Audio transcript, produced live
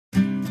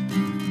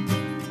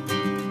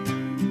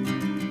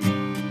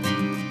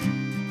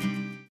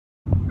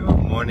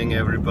morning,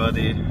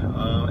 everybody.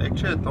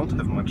 Actually, I don't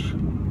have much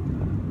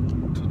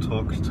to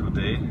talk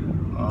today,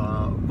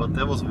 but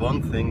there was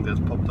one thing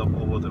that popped up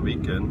over the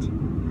weekend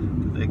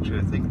that actually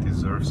I think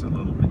deserves a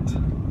little bit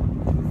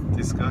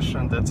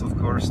discussion. That's of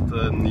course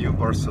the new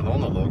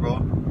Barcelona logo,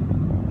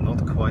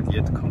 not quite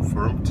yet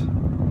confirmed,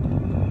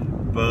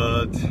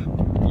 but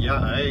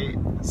yeah, I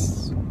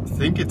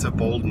think it's a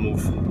bold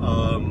move.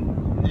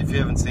 If you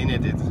haven't seen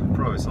it, you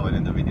probably saw it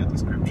in the video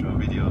description or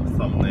video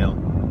thumbnail.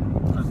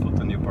 I put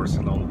the new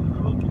Barcelona.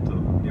 I will put the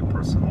new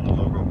Barcelona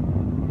logo.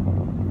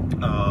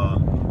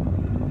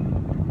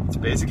 It's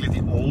basically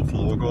the old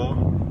logo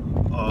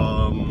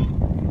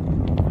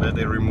where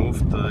they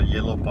removed the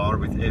yellow bar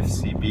with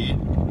FCB,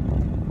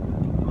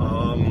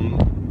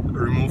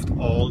 removed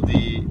all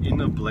the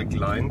inner black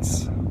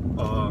lines,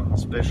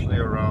 especially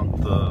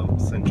around the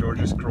St.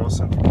 George's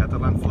Cross and the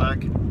Catalan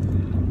flag,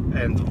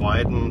 and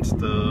widened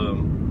the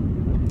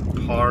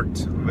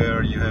part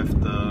where you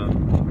have the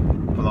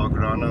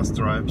Blaugrana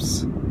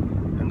stripes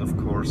and of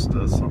course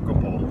the soccer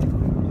ball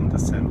in the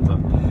center.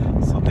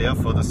 So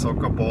therefore the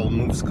soccer ball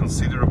moves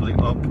considerably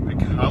up,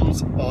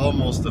 becomes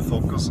almost the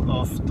focus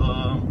of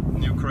the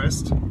new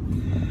crest.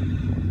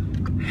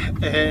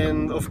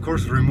 And of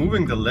course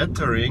removing the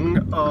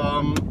lettering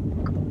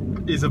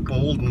is a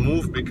bold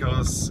move,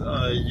 because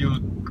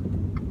you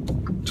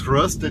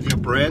trust that your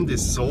brand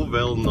is so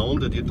well known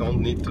that you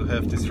don't need to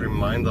have this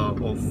reminder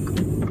of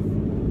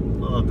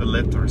the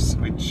letters,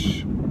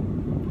 which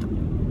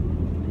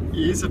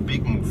is a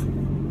big move,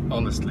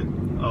 honestly.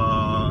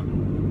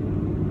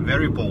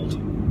 Very bold.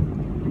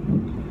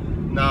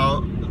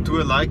 Now, do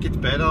I like it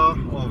better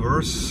or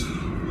worse?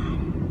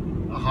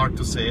 Hard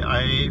to say.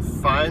 I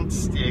find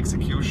the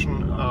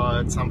execution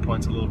at some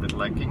points a little bit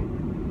lacking.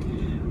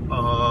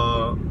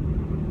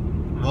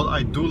 What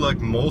I do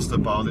like most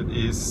about it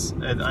is,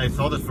 and I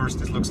thought at first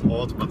this looks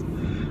odd, but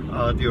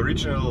the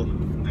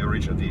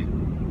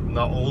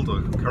now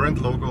older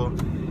current logo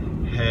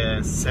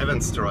has 7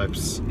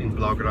 stripes in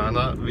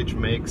Blaugrana, which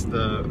makes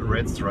the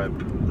red stripe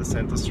the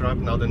center stripe.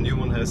 Now the new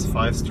one has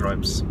 5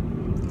 stripes.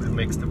 It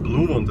makes the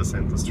blue one the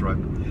center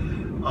stripe.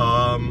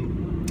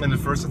 And at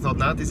first I thought,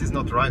 nah, this is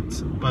not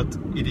right, but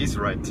it is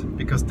right,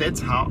 because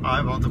that's how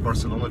I want the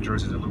Barcelona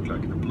jersey to look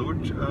like. The blue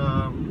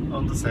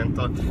on the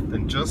center,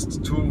 then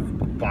just 2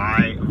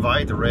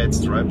 wide red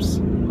stripes,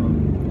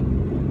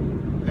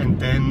 and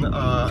then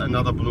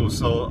another blue.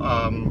 So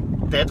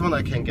that one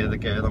I can get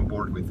on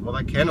board with. What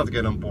I cannot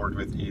get on board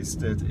with is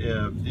that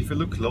if you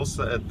look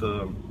closer at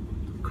the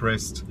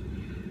crest,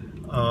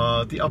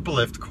 the upper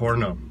left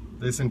corner,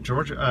 the St.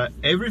 George,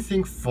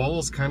 everything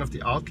follows kind of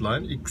the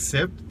outline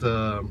except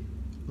the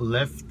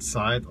left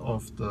side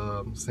of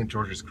the St.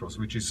 George's Cross,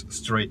 which is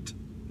straight.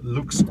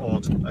 Looks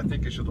odd. I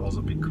think it should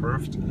also be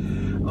curved.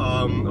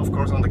 Of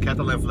course on the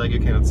Catalan flag you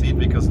cannot see it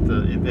because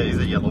there is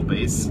a yellow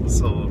base,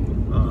 so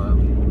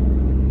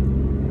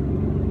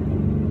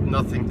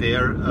nothing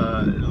there.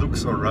 It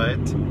looks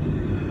alright.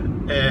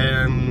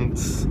 And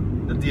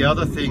the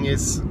other thing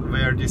is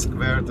where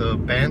the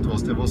band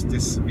was, there was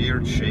this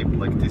weird shape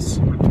like this,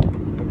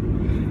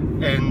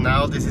 and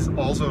now this is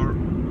also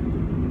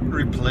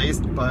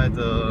replaced by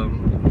the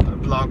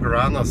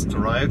Blaugrana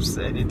stripes,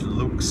 and it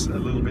looks a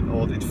little bit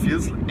odd. It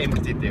feels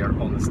empty there,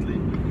 honestly.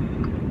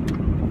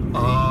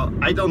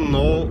 I don't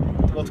know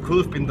what could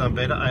have been done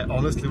better. I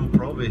honestly would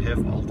probably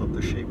have altered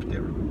the shape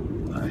there.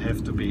 I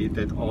have to be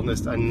that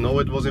honest. I know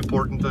it was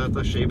important that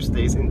the shape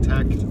stays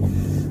intact,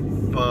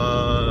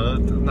 but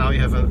now you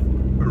have a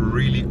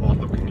really odd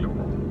looking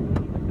logo.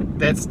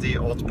 That's the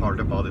odd part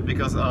about it,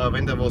 because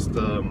when there was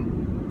the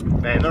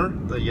banner,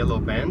 the yellow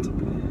band,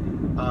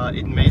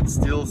 it made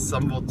still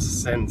somewhat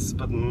sense,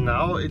 but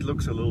now it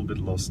looks a little bit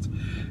lost.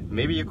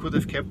 Maybe you could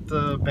have kept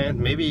the band,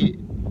 maybe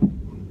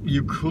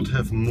you could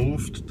have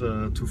moved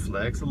the 2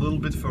 flags a little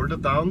bit further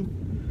down,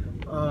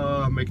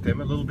 make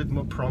them a little bit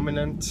more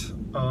prominent,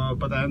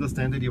 but I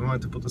understand that you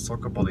wanted to put the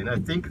soccer ball in. I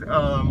think,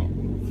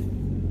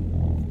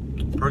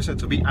 personally,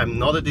 to me, I'm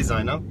not a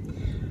designer.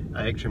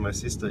 Actually, my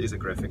sister is a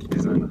graphic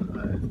designer.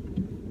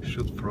 I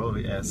should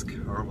probably ask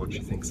her what she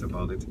thinks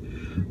about it.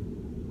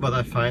 But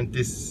I find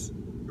this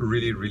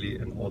really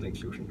an odd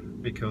inclusion,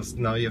 because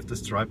now you have the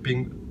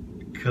striping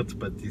cut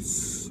by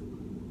this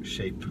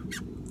shape.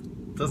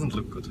 Doesn't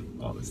look good,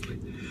 honestly.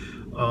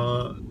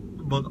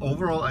 But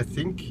overall I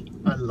think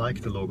I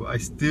like the logo. I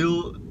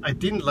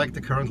didn't like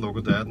the current logo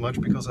that much,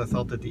 because I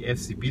thought that the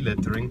FCB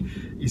lettering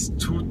is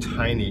too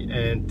tiny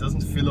and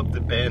doesn't fill up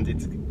the band.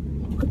 It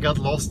got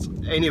lost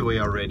anyway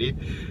already.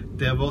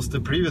 There was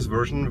the previous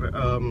version,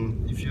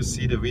 if you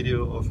see the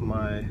video of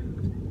my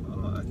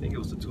I think it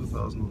was the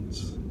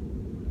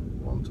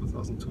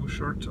 2001-2002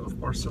 shirt of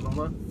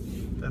Barcelona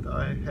that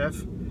I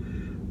have.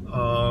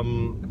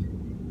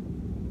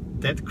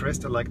 That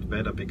crest I liked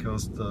better,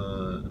 because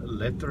the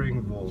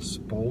lettering was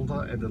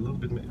bolder and a little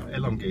bit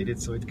elongated,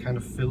 so it kind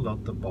of filled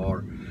out the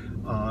bar.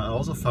 I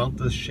also found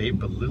the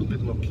shape a little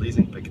bit more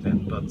pleasing back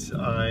then, but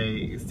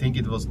I think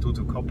it was due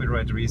to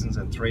copyright reasons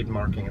and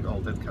trademarking and all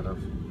that kind of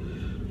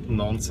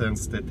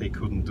nonsense that they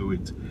couldn't do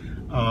it.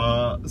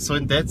 So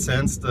in that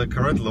sense, the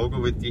current logo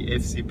with the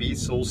FCB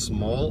so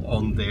small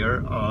on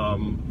there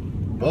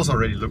was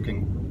already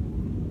looking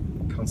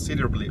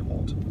considerably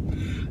odd.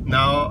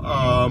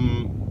 Now,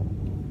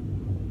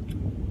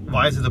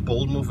 why is it a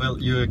bold move? Well,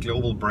 you're a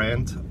global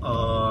brand.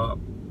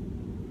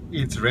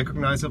 It's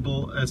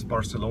recognizable as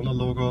Barcelona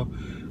logo,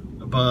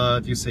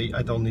 but you say,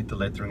 I don't need the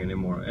lettering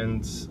anymore.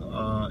 And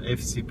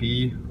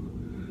FCB,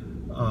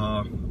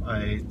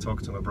 I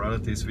talked to my brother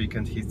this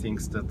weekend. He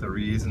thinks that the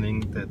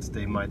reasoning that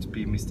they might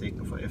be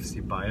mistaken for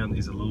FC Bayern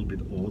is a little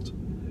bit odd.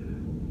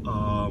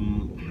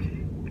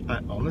 I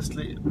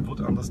honestly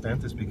would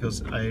understand this,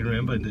 because I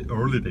remember in the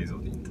early days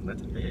of the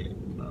internet,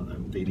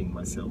 I'm dating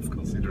myself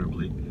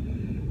considerably.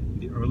 In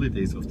the early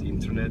days of the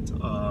internet,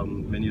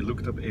 when you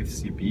looked up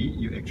FCB,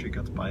 you actually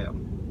got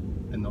Bayern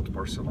and not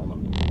Barcelona.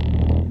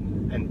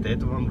 And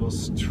that one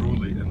was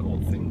truly an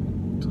odd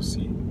thing to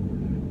see.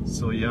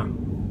 So yeah,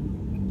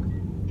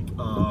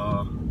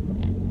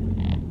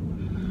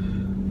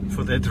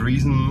 for that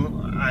reason,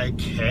 I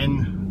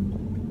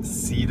can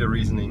see the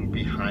reasoning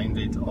behind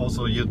it.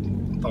 Also, you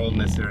don't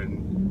necessarily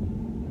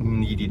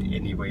need it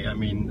anyway. I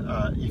mean,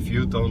 if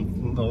you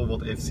don't know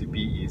what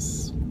FCB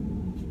is,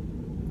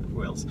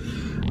 who else?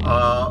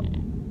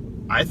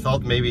 I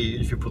thought maybe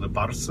if you put a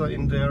Barca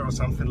in there or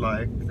something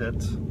like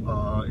that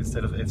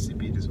instead of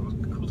FCB, this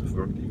could have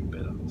worked even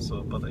better.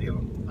 So, but you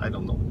know, I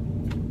don't know.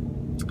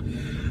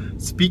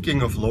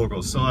 Speaking of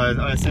logos, so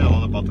I said a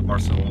lot about the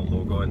Barcelona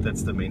logo, and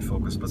that's the main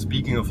focus. But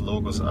speaking of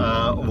logos,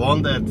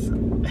 one that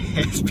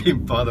has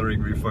been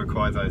bothering me for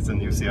quite a while is the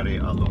new Serie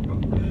A logo.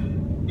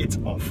 It's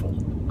awful.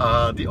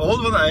 The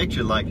old one I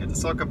actually like it. The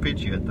soccer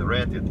pitch, you had the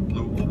red, you had the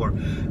blue over.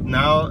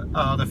 Now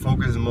the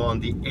focus is more on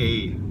the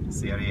A,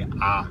 Serie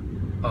A,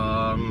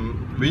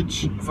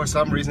 which for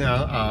some reason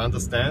I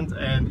understand.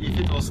 And if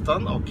it was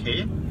done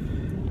okay,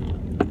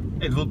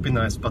 it would be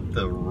nice. But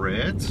the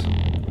red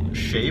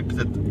shape,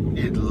 that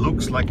it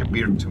looks like a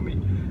beard to me.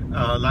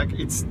 Like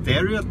it's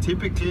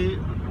stereotypically,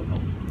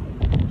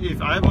 if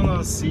I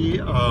wanna see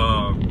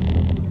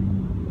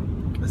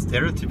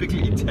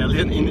stereotypically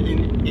Italian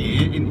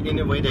in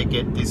a way, they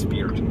get this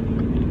beard.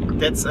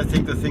 That's, I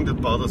think, the thing that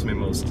bothers me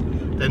most.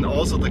 Then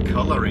also the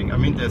coloring. I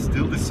mean, there's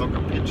still the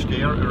soccer pitch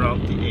there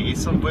around the A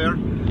somewhere,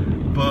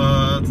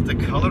 but the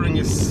coloring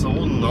is so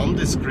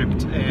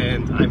nondescript,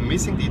 and I'm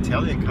missing the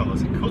Italian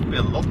colors. It could be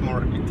a lot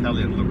more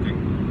Italian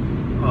looking.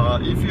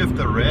 If you have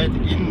the red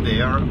in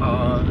there,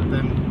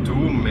 then do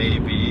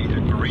maybe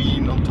a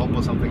green on top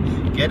or something.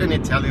 Get an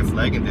Italian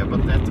flag in there,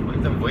 but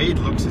the way it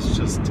looks is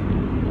just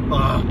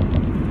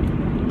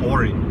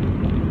boring.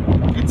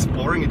 It's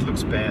boring, it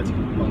looks bad,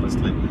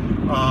 honestly.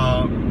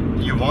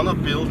 You want to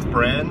build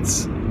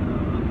brands,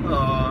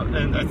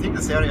 and I think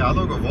the Serie A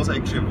logo was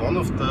actually one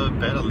of the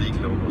better league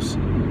logos.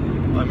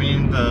 I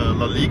mean, the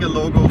La Liga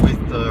logo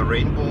with the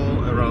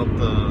rainbow around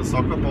the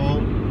soccer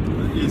ball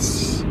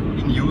is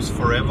in use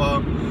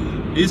forever,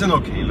 is an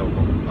okay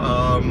logo.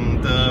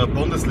 The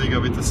Bundesliga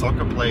with the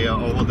soccer player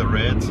over the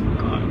red,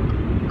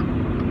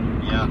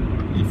 yeah,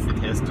 if it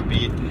has to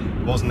be,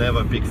 was never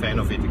a big fan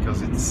of it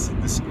because it's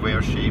the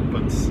square shape,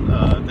 but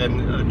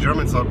then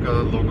German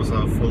soccer logos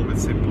are full with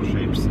simple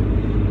shapes.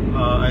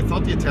 I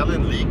thought the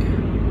Italian league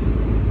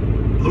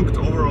looked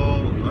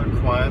overall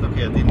quite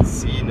okay. I didn't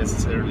see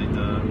necessarily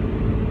the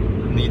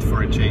need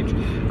for a change.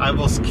 I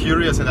was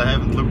curious, and I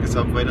haven't looked this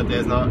up, whether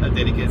there's now a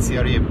dedicated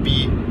Serie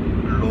B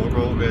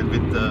logo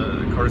with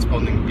the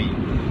corresponding B.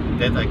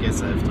 That I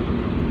guess I have to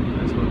look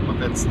up as well, but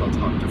that's not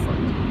hard to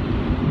find.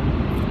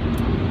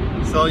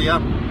 So yeah,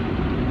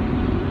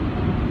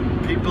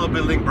 people are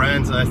building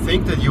brands. I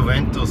think that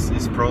Juventus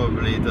is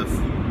probably the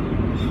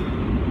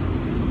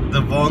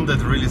one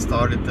that really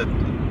started that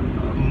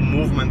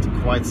movement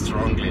quite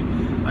strongly.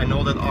 I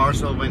know that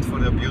Arsenal went for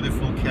the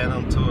beautiful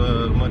cannon to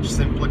a much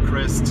simpler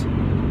crest,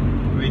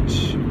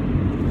 which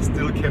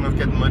still cannot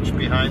get much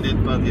behind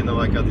it, but you know,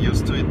 I got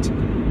used to it.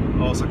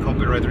 Also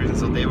copyright reasons,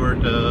 so they were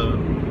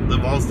the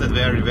ones that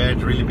where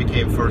it really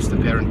became first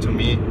apparent to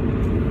me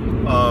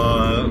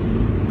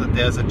that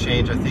there's a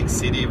change. I think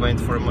City went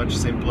for a much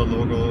simpler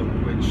logo,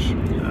 which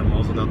I'm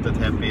also not that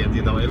happy, and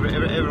you know,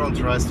 everyone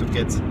tries to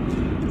get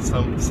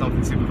something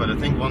simple, but I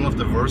think one of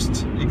the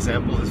worst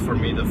examples is for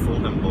me the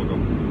Fulham logo.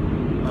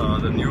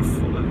 The new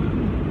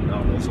Fulham,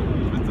 now also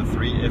with the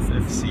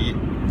 3FFC,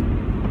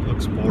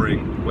 looks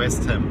boring.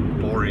 West Ham,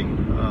 boring.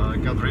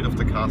 Got rid of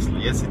the castle.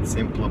 Yes, it's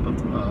simpler, but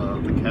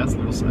the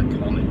castle was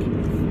iconic.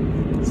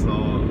 So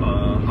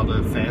how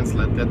the fans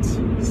let that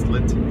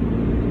slip.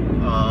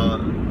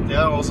 There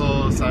are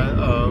also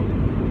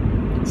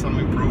some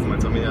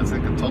improvements. I mean, I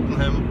think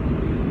Tottenham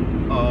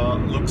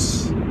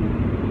looks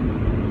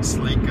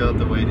sleeker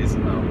the way it is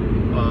now.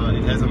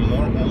 It has a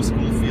more old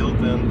school feel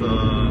than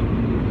the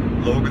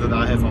logo that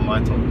I have on my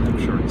Tottenham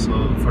shirt.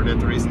 So for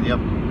that reason, yep,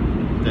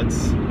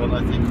 that's what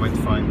I think went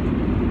fine.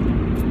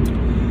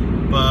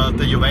 But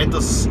the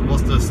Juventus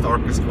was the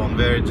starkest one,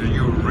 where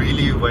you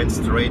really went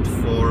straight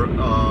for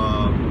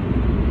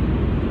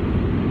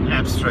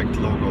abstract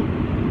logo.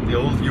 The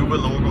old Juve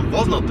logo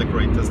was not the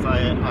greatest,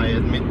 I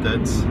admit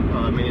that.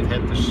 I mean, it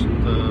had the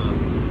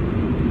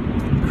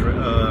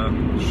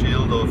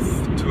shield of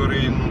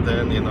Turin,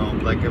 then, you know,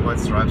 black and white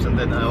stripes, and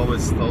then I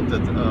always thought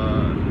that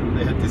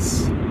they had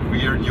this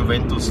weird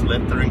Juventus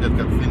lettering that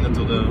got thinner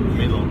to the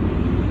middle.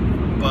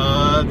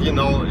 But, you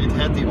know, it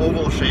had the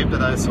oval shape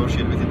that I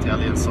associate with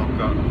Italian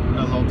soccer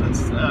a lot, and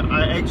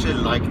I actually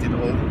liked it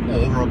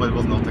overall, but it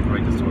was not the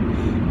greatest one.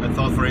 I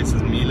thought, for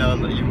instance,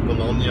 Milan, even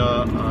Bologna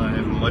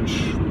have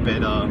much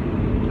better,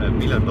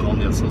 Milan and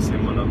Bologna are so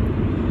similar,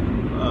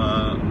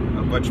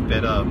 much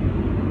better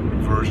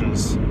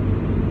versions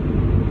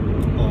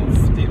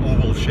of the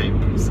oval shape.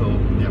 So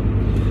yeah,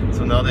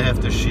 so now they have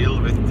the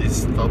shield with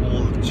this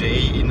double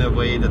J in a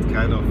way that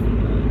kind of,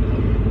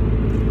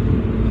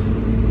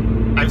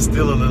 I'm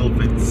still a little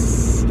bit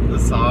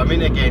sour. I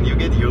mean, again, you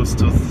get used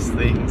to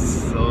things,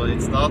 so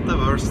it's not the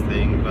worst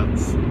thing, but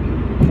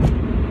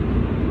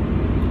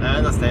I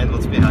understand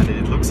what's behind it.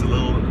 It looks a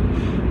little,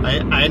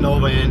 I know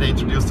when they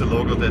introduced the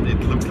logo that it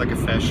looks like a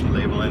fashion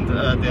label, and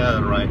they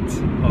are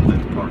right on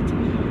that part.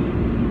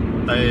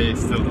 I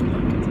still don't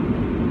like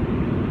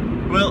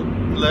it. Well,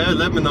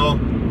 let me know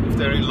if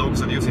there are any logos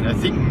that you've seen. I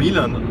think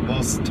Milan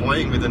was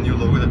toying with a new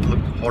logo that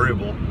looked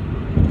horrible,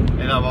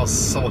 and I was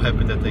so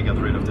happy that they got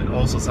rid of that.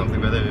 Also something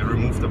where they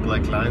removed the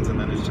black lines and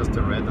then it's just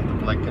the red and the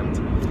black and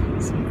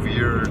some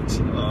weird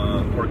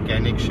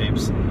organic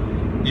shapes.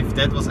 If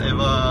that was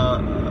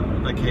ever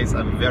the case,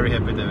 I'm very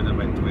happy that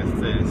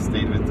they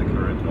stayed with the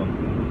current one.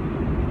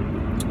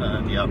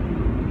 And yeah,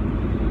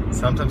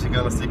 sometimes you're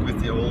gonna stick with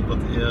the old, but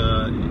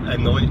I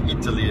know in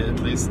Italy at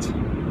least,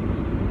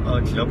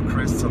 club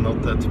crests are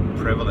not that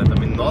prevalent. I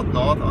mean, not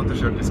on the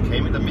shirt. This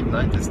came in the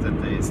mid-90s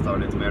that they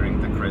started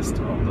wearing the crest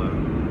on the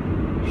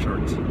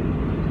shirt,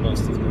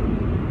 most of them.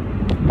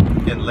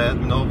 And let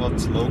me know what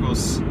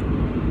logos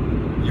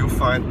you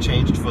find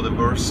changed for the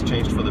worse,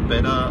 changed for the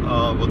better.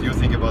 What do you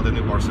think about the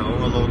new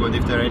Barcelona logo, and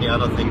if there are any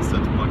other things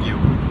that bug you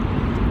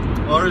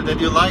or that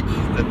you like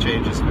that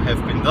changes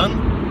have been done.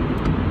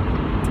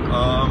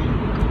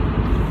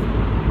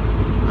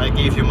 I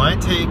gave you my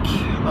take.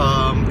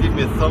 Give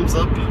me a thumbs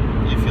up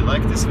if you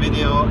like this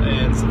video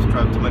and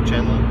subscribe to my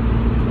channel.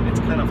 It's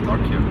kind of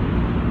dark here.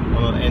 I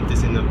want to end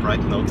this in a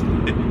bright note.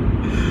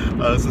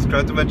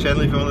 Subscribe to my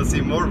channel if you want to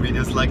see more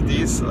videos like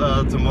these.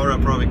 Tomorrow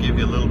I'll probably give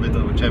you a little bit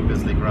of a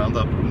Champions League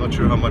roundup. I'm not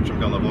sure how much I'm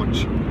gonna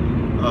watch,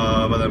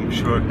 but I'm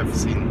sure I've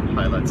seen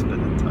highlights by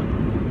that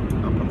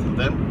time. Up until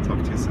then,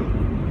 talk to you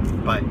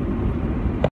soon. Bye.